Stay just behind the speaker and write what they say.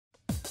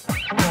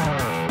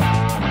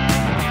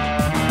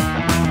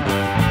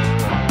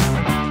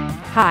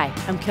Hi,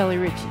 I'm Kelly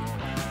Richey.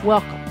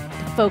 Welcome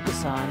to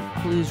Focus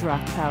on Blues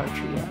Rock Power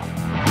Trio.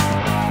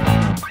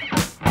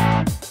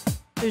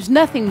 There's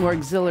nothing more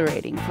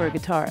exhilarating for a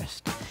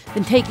guitarist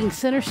than taking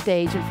center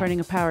stage in front of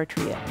a power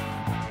trio.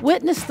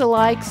 Witness the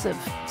likes of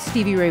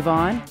Stevie Ray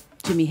Vaughan,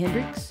 Jimi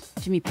Hendrix,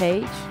 Jimmy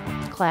Page,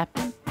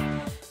 Clapton,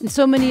 and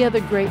so many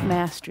other great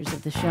masters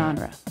of the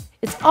genre.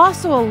 It's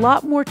also a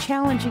lot more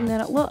challenging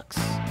than it looks.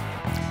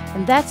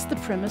 And that's the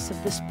premise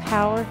of this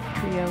power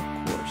trio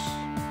course.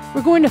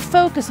 We're going to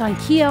focus on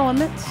key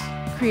elements,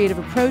 creative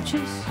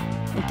approaches,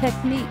 and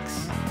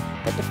techniques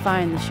that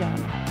define the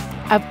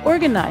genre. I've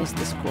organized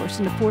this course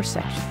into 4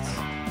 sections.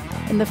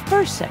 In the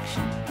first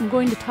section, I'm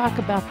going to talk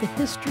about the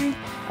history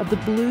of the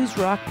blues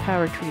rock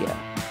power trio.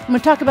 I'm going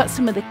to talk about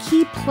some of the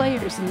key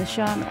players in the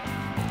genre.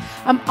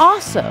 I'm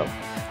also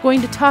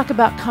going to talk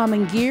about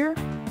common gear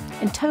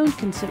and tone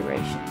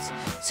considerations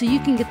so you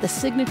can get the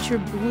signature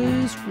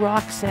blues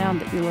rock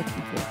sound that you're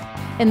looking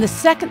for. In the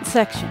second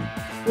section,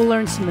 we'll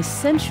learn some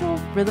essential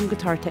rhythm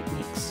guitar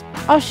techniques.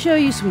 I'll show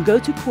you some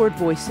go-to chord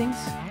voicings,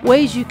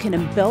 ways you can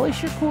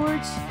embellish your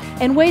chords,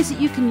 and ways that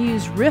you can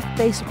use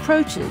riff-based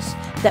approaches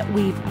that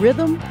weave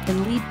rhythm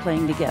and lead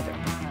playing together.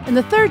 In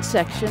the third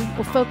section,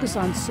 we'll focus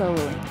on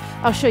soloing.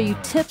 I'll show you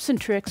tips and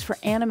tricks for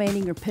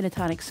animating your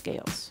pentatonic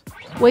scales,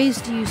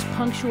 ways to use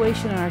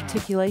punctuation and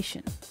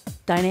articulation,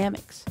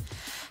 dynamics,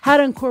 how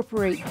to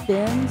incorporate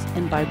bends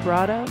and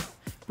vibrato,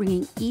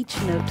 bringing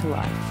each note to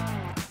life.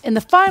 In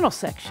the final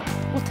section,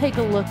 we'll take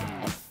a look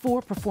at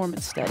 4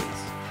 performance studies.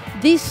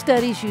 These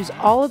studies use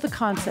all of the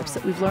concepts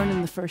that we've learned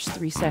in the first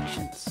 3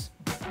 sections.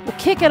 We'll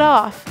kick it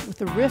off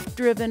with a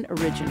riff-driven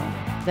original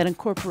that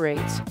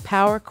incorporates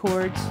power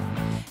chords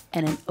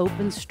and an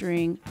open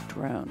string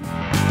drone.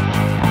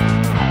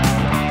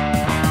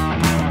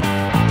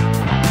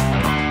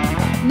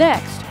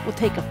 Next, we'll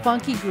take a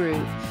funky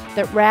groove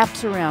that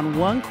wraps around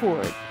one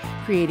chord,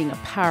 creating a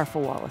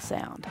powerful wall of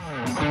sound.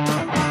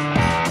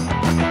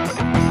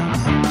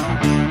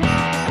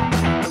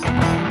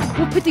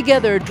 We'll put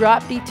together a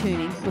drop D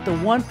tuning with a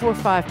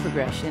 1-4-5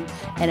 progression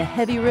and a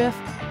heavy riff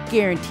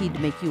guaranteed to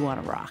make you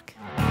want to rock.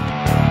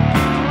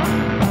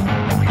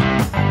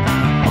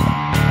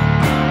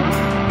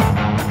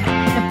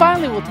 And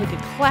finally, we'll take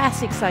a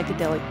classic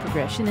psychedelic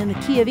progression in the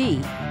key of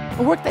E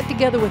and work that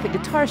together with a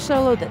guitar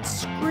solo that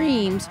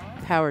screams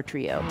power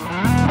trio.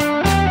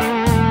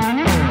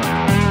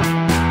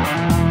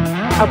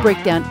 I'll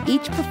break down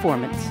each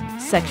performance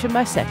section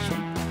by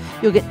section.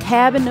 You'll get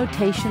tab and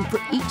notation for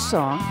each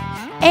song,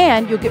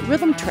 and you'll get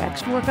rhythm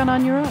tracks to work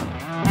on your own.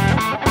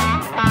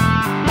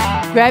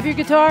 Grab your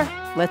guitar,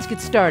 let's get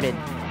started.